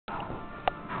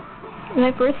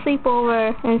My first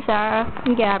sleepover, and Sarah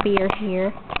and Gabby are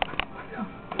here.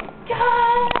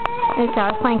 And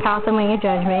Sarah's playing Castlevania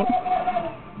Judgment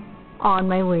on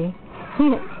my Wii.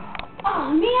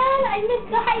 Oh man, I missed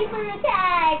the hyper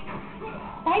attack.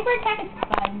 The hyper attack is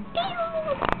fun.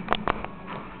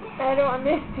 I don't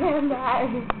understand that.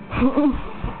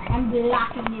 I'm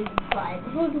blocking his butt.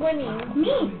 Who's winning?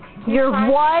 Me. You're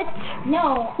what?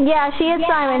 No. Yeah, she is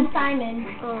Simon. I'm Simon.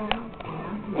 Oh.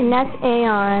 And that's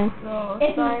Aeon. So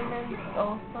It's- Simon.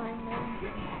 Oh, Simon.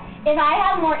 If I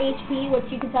have more HP, which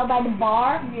you can tell by the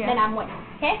bar, Yeah. then I'm winning.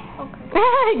 Okay?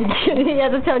 Okay. You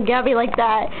have to tell Gabby like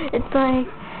that. It's like,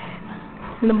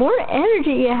 the more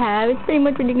energy you have, it's pretty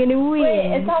much when you're gonna win.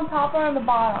 Wait, it's on top or on the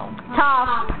bottom?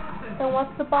 Top. Then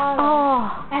what's the bottom?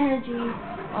 Oh. Energy.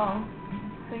 Oh.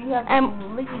 So you have And- to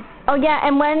leave. Oh yeah,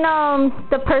 and when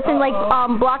the person like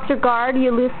blocks your guard,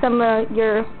 you lose some of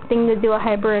your thing to do a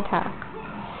hyper attack.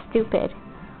 Stupid.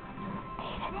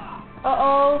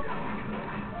 Uh-oh.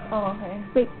 Oh, okay.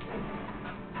 Wait.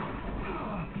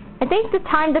 I think the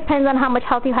time depends on how much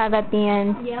health you have at the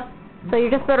end. Yep. So you're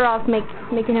just better off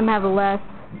making him have less.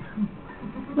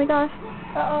 Oh my gosh.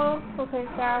 Uh-oh. Okay,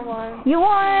 Sarah won. You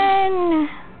won!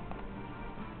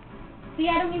 See,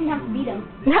 I don't even have to beat him.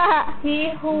 He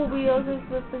who wields his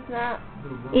whip is not...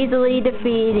 Easily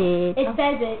defeated. It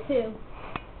says it, too.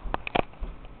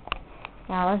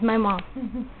 Yeah, that's my mom.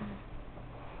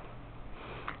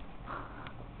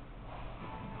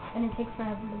 And it takes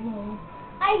forever to load.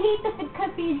 I hate the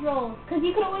cathedral, because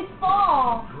you can always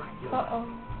fall. Uh-oh.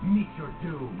 Meet your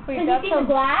doom. Wait, Because you that's see the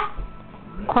glass?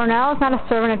 Cornell is not a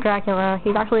servant of Dracula.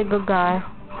 He's actually a good guy.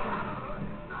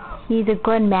 He's a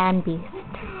good man beast.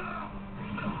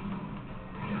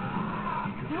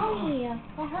 Owie,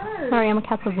 that hurts. Sorry, I'm a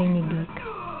Castlevania geek.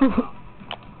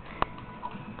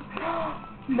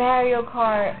 Mario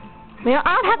Kart. You know,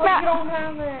 I don't have Oh, you that. don't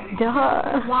have it.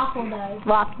 Duh. Waffle does.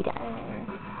 Floppy does.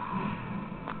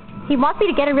 He wants me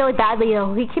to get it really badly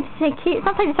though. He keeps saying,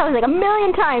 sometimes he tells me like a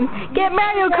million times, get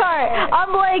Mario Kart.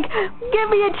 I'm like, give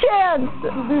me a chance.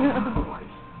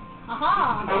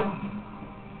 Aha!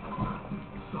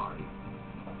 Sorry.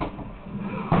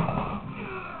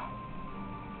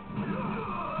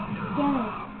 Damn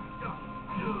it.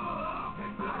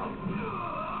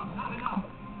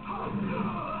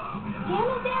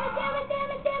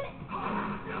 Damn it.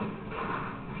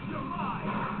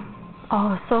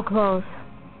 Oh, so close.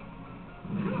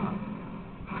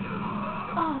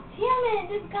 Oh, damn it.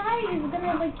 This guy is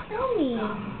gonna, like, kill me.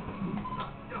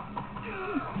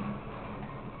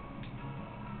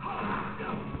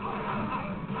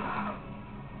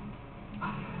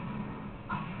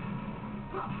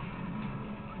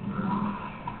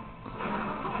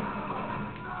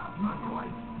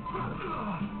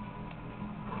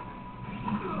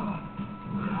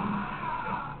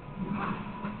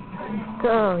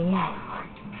 Go, yes.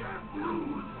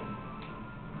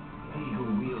 He who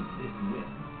wields this whip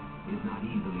is not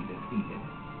easily defeated.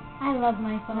 I love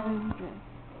my phone.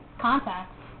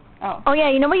 Contacts. Oh yeah,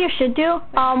 you know what you should do?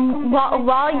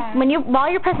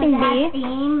 While you're pressing It has B.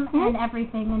 theme and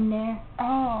everything in there.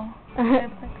 Oh.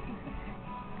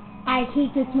 I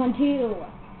hate this one too.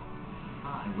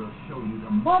 I will show you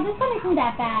the Well, this one isn't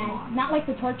that bad. Not like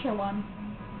the torture one.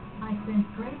 I sense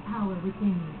great power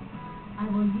within you. I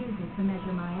will use it to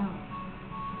measure my own.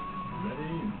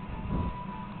 ready.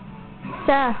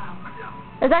 Yeah.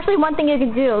 There's actually one thing you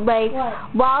can do. Like,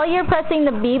 What? while you're pressing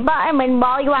the B button and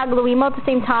while you have the Wiimote at the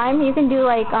same time, you can do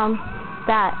like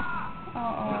that.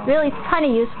 Uh-oh. Really, it's kind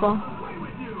of useful.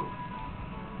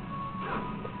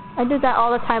 I do that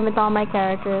all the time with all my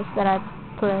characters that I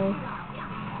play.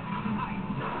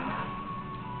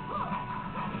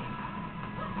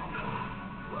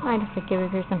 I just like give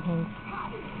her some hints.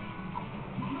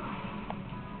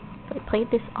 So I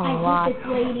played this a lot. I hate this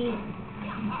lady.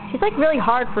 She's like really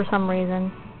hard for some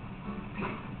reason.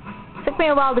 It took me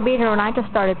a while to beat her when I just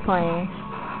started playing.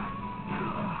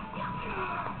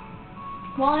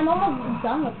 Well, I'm almost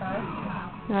done with her.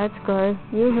 That's good.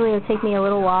 Usually it'll take me a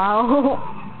little while.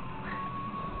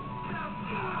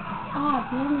 Oh,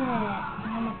 damn it.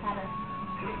 I almost had her.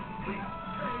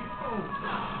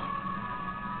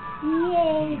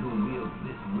 Yay. He who wields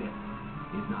this whip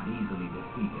is not easily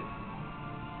defeated.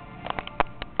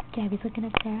 Gabby's looking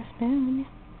at Sarah's phone.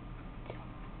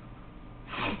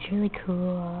 It's really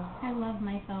cool. I love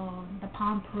my phone. The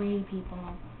Pompeii people.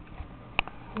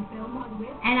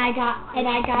 And I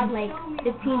got like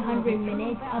 1,500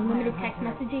 minutes, unlimited text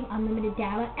messaging, unlimited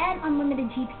data, and unlimited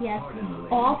GPS,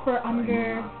 all for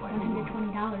under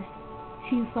 $120.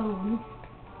 2 phones.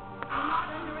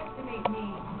 underestimate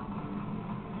me.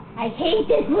 I hate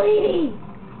this lady!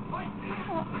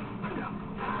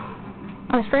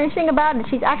 The strange thing about it,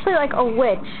 she's actually like a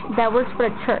witch that works for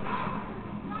a church.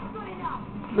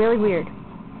 Really weird.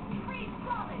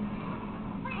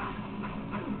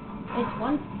 It's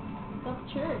one of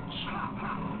church.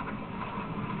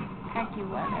 Hecky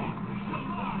weather.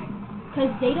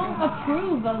 Because they don't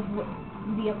approve of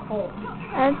the occult.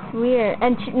 That's weird.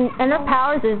 And her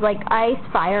powers is like ice,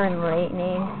 fire, and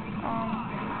lightning.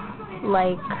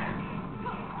 Like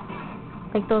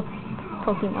those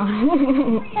Pokemon.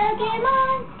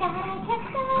 Pokemon, gotta catch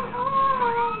them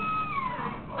all.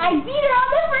 I beat her on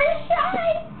the first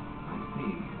try. I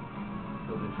see.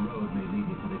 So this road may lead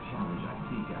me to the challenge I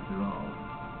seek after all.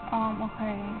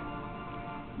 Okay.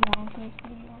 No, there's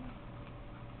video.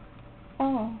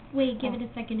 Oh. Wait, give it a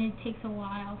second. It takes a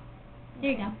while.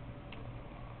 There you go.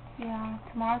 Yeah,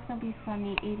 tomorrow's gonna be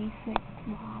sunny, 86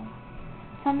 tomorrow.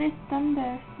 Sunday's thunder.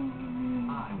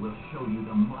 I will show you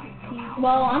the might of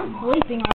Well, I'm sleeping.